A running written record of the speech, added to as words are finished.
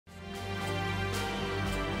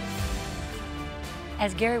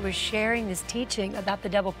as Gary was sharing this teaching about the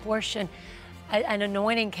double portion, an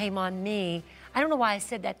anointing came on me. I don't know why I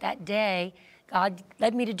said that day. God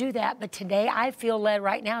led me to do that, but today I feel led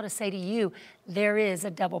right now to say to you, there is a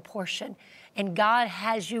double portion. And God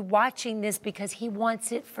has you watching this because He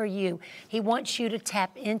wants it for you. He wants you to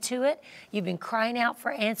tap into it. You've been crying out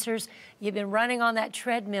for answers. You've been running on that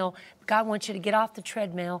treadmill. God wants you to get off the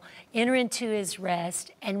treadmill, enter into His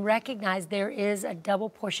rest, and recognize there is a double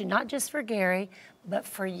portion, not just for Gary, but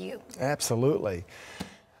for you. Absolutely.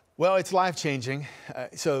 Well, it's life-changing.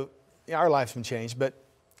 Our life's been changed, but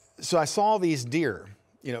so I saw these deer,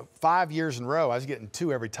 5 years in a row. I was getting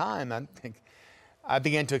 2 every time. I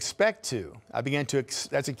began to expect 2.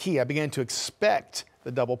 That's a key. I began to expect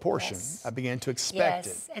the double portion. Yes. I began to expect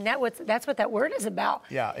it. And that's what that word is about.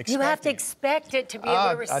 Yeah, you have to expect it to be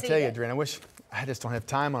able to receive it. I tell you, Drenda, I just don't have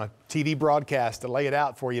time on a TV broadcast to lay it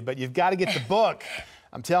out for you, but you've got to get the book.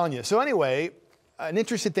 I'm telling you. So anyway, an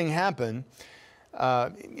interesting thing happened.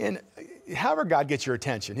 And however God gets your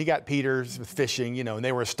attention, He got Peter's with fishing, and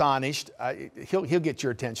they were astonished. He'll get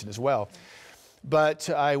your attention as well. But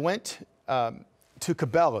I went to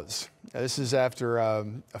Cabela's. This is after a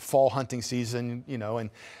fall hunting season, and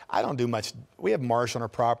I don't do much. We have marsh on our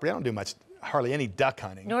property. I don't do hardly any duck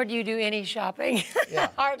hunting. Nor do you do any shopping. Yeah.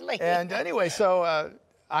 Hardly. And anyway, so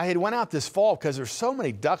I had went out this fall because there's so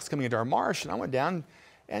many ducks coming into our marsh, and I went down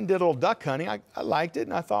and did a little duck hunting. I liked it,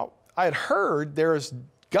 and I thought, I had heard there's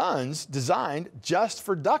guns designed just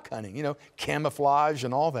for duck hunting, camouflage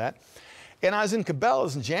and all that. And I was in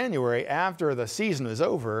Cabela's in January after the season was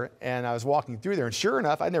over, and I was walking through there, and sure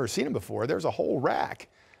enough, I'd never seen them before. There was a whole rack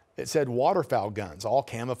that said waterfowl guns, all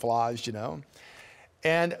camouflaged,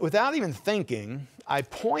 And without even thinking, I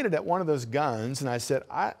pointed at one of those guns, and I said,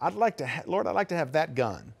 Lord, I'd like to have that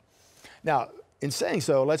gun. Now, in saying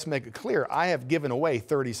so, let's make it clear, I have given away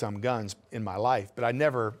 30-some guns in my life, but I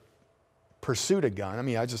never pursued a gun. I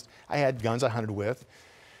mean, I had guns I hunted with.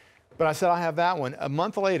 But I said, I have that one. A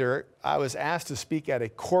month later, I was asked to speak at a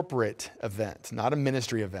corporate event, not a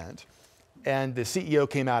ministry event. And the CEO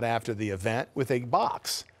came out after the event with a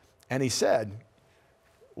box. And he said,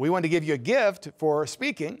 we want to give you a gift for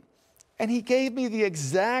speaking. And he gave me the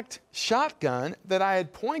exact shotgun that I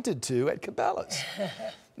had pointed to at Cabela's.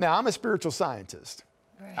 Now, I'm a spiritual scientist.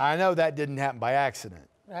 Right. I know that didn't happen by accident.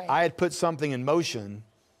 Right. I had put something in motion.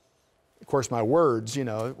 Of course, my words,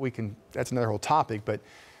 that's another whole topic, but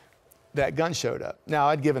that gun showed up. Now,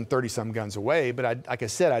 I'd given 30-some guns away, but like I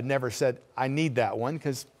said, I'd never said, I need that one,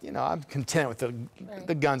 because, I'm content with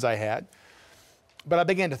the guns I had. But I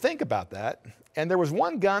began to think about that, and there was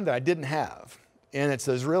one gun that I didn't have, and it's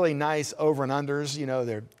those really nice over and unders,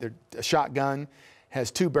 they're a shotgun,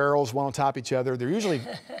 has 2 barrels, one on top of each other. They're usually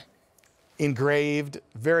engraved,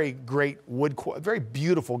 very great wood, very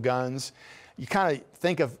beautiful guns. You kind of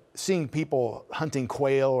think of seeing people hunting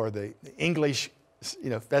quail or the English,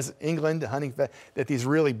 England hunting, that these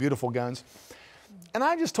really beautiful guns. And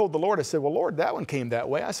I just told the Lord, I said, well, Lord, that one came that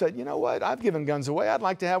way. I said, you know what? I've given guns away. I'd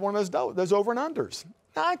like to have one of those over and unders.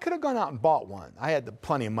 Now, I could have gone out and bought one. I had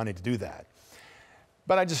plenty of money to do that.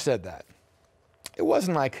 But I just said that. It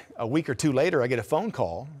wasn't like a week or 2 later, I get a phone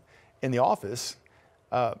call in the office.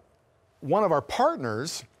 One of our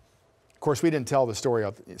partners, of course, we didn't tell the story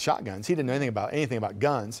of shotguns. He didn't know anything about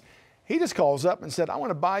guns. He just calls up and said, I want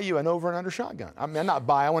to buy you an over and under shotgun. I mean,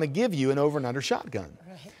 I want to give you an over and under shotgun.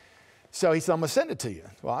 Right. So he said, I'm going to send it to you.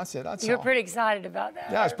 Well, I said, that's all. You were pretty excited about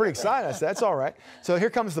that. Yeah, I was pretty excited. I said, that's all right. So here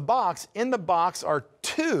comes the box. In the box are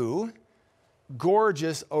 2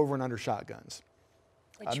 gorgeous over and under shotguns.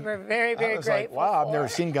 Which you were very, very grateful like, wow, for. I've never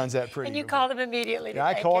seen guns that pretty. And you called him immediately. Yeah,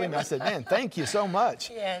 I called him. I said, man, thank you so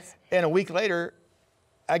much. Yes. And a week later,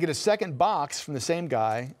 I get a second box from the same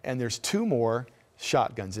guy, and there's 2 more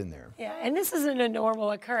shotguns in there. Yeah, and this isn't a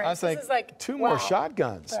normal occurrence. I was like, this is like 2 wow. more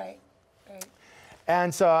shotguns. Right, right.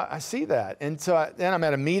 And so I see that. And so then I'm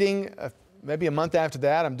at a meeting, maybe a month after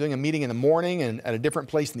that. I'm doing a meeting in the morning and at a different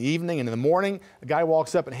place in the evening. And in the morning, a guy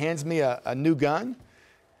walks up and hands me a new gun.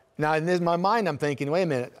 Now, in my mind, I'm thinking, wait a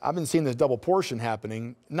minute, I've been seeing this double portion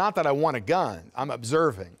happening. Not that I want a gun. I'm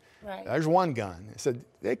observing. Right. There's one gun. I said,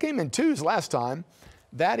 they came in 2s last time.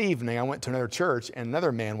 That evening, I went to another church, and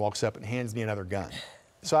another man walks up and hands me another gun.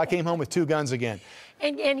 So I came home with 2 guns again.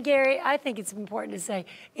 And Gary, I think it's important to say,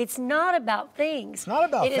 it's not about things. It's not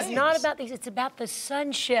about things. It is not about things. It's about the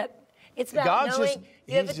sonship. It's about God's knowing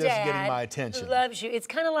you have a He's just dad getting my attention. who loves you. It's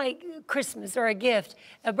kind of like Christmas or a gift,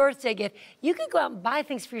 a birthday gift. You can go out and buy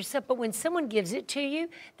things for yourself, but when someone gives it to you,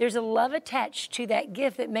 there's a love attached to that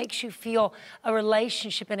gift that makes you feel a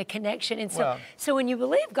relationship and a connection. And so when you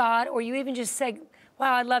believe God, or you even just say,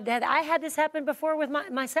 wow, I'd love to have that. I had this happen before with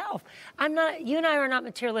myself. You and I are not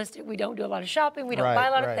materialistic. We don't do a lot of shopping. We don't buy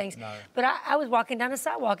a lot of things. No. But I was walking down a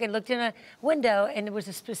sidewalk and looked in a window, and there was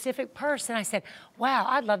a specific purse, and I said, wow,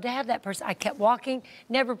 I'd love to have that purse. I kept walking,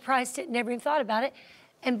 never priced it, never even thought about it.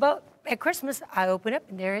 And at Christmas, I opened up,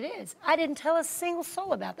 and there it is. I didn't tell a single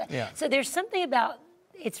soul about that. Yeah. So there's something about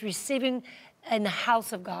it's receiving in the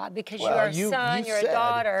house of God, because you are a son, you're a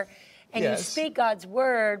daughter. And you speak God's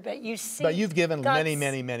word, but you see. But you've given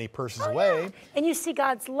many purses away. Yeah. And you see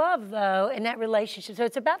God's love, though, in that relationship. So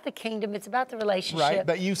it's about the kingdom. It's about the relationship. Right.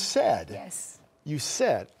 But you said. Yes. You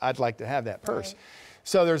said, I'd like to have that purse. Right.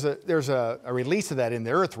 So there's a release of that in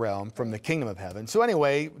the earth realm from the kingdom of heaven. So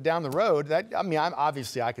anyway, down the road,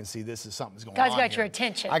 obviously I can see this as something's going on. God's got your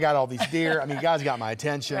attention. I got all these deer. God's got my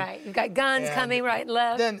attention. Right. You've got guns coming right and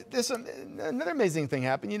left. Then another amazing thing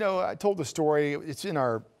happened. I told the story. It's in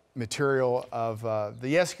our material of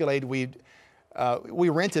the Escalade we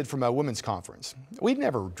rented from a women's conference. We'd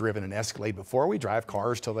never driven an Escalade before. We drive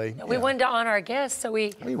cars till they. We wanted to honor our guests, so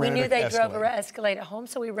we knew they drove an Escalade at home,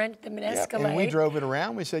 so we rented them an Escalade. And we drove it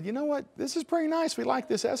around. We said, you know what, this is pretty nice. We like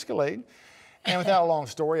this Escalade. And without a long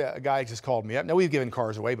story, a guy just called me up. Now, we've given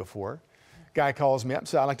cars away before. Guy calls me up and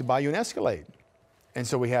said, I'd like to buy you an Escalade. And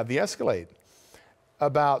so we have the Escalade.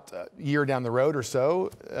 About a year down the road or so,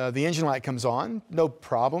 the engine light comes on, no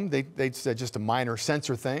problem. They said just a minor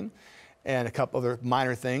sensor thing and a couple other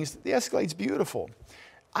minor things. The Escalade's beautiful.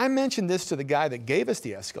 I mentioned this to the guy that gave us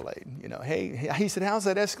the Escalade. Hey, he said, how's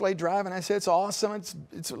that Escalade driving? I said, it's awesome,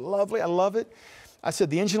 it's lovely, I love it. I said,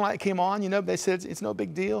 the engine light came on, they said, it's no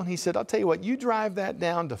big deal. And he said, I'll tell you what, you drive that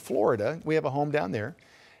down to Florida. We have a home down there.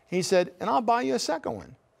 He said, and I'll buy you a second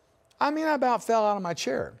one. I about fell out of my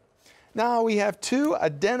chair. Now we have two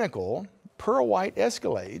identical pearl white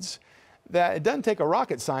Escalades that it doesn't take a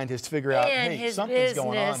rocket scientist to figure out, hey, something's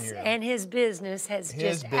going on here. And his business has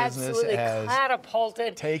absolutely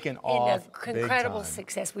catapulted, taken off, incredible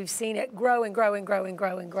success. We've seen it grow and grow and grow and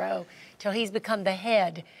grow and grow till he's become the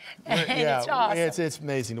head. And it's awesome. It's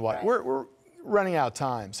amazing to watch. Right. We're running out of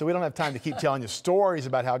time, so we don't have time to keep telling you stories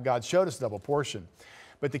about how God showed us double portion.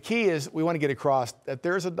 But the key is we want to get across that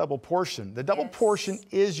there's a double portion. The double portion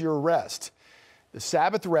is your rest. The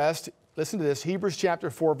Sabbath rest, listen to this, Hebrews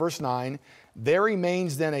chapter 4, verse 9. There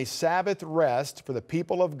remains then a Sabbath rest for the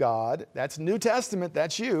people of God. That's New Testament,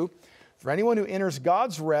 that's you. For anyone who enters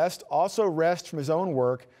God's rest also rests from his own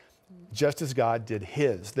work, just as God did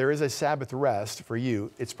his. There is a Sabbath rest for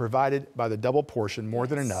you. It's provided by the double portion, more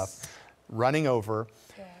than enough, running over.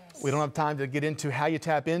 We don't have time to get into how you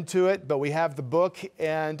tap into it, but we have the book,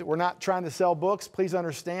 and we're not trying to sell books. Please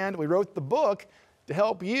understand, we wrote the book to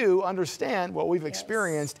help you understand what we've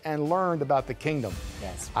experienced and learned about the kingdom.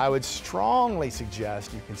 I would strongly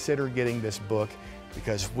suggest you consider getting this book,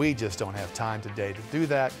 because we just don't have time today to do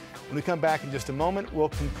that. When we come back in just a moment, we'll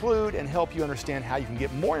conclude and help you understand how you can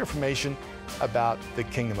get more information about the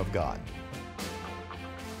kingdom of God.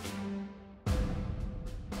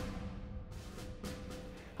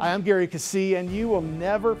 Hi, I'm Gary Keesee, and you will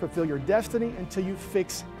never fulfill your destiny until you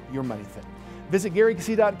fix your money thing. Visit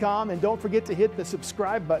GaryKeesee.com, and don't forget to hit the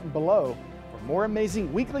subscribe button below for more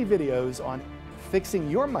amazing weekly videos on fixing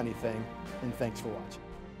your money thing, and thanks for watching.